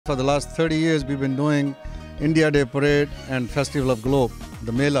For the last 30 years, we've been doing India Day Parade and Festival of Globe,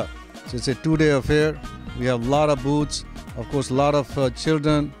 the Mela. So it's a two-day affair. We have a lot of booths, of course, a lot of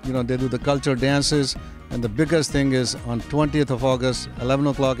children, they do the cultural dances. And the biggest thing is on 20th of August, 11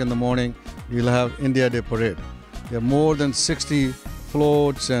 o'clock in the morning, we'll have India Day Parade. There are more than 60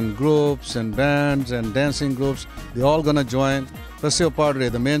 floats and groups and bands and dancing groups. They're all going to join. Festive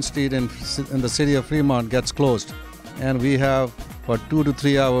Parade, the main street in the city of Fremont, gets closed. And we have, for 2 to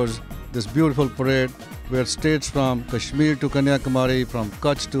 3 hours, this beautiful parade where states from Kashmir to Kanyakumari, from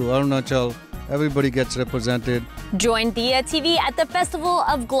Kutch to Arunachal, everybody gets represented. Join Diya TV at the Festival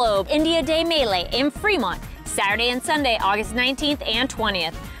of Globe India Day Mela in Fremont, Saturday and Sunday, August 19th and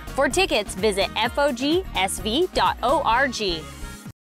 20th. For tickets, visit fogsv.org.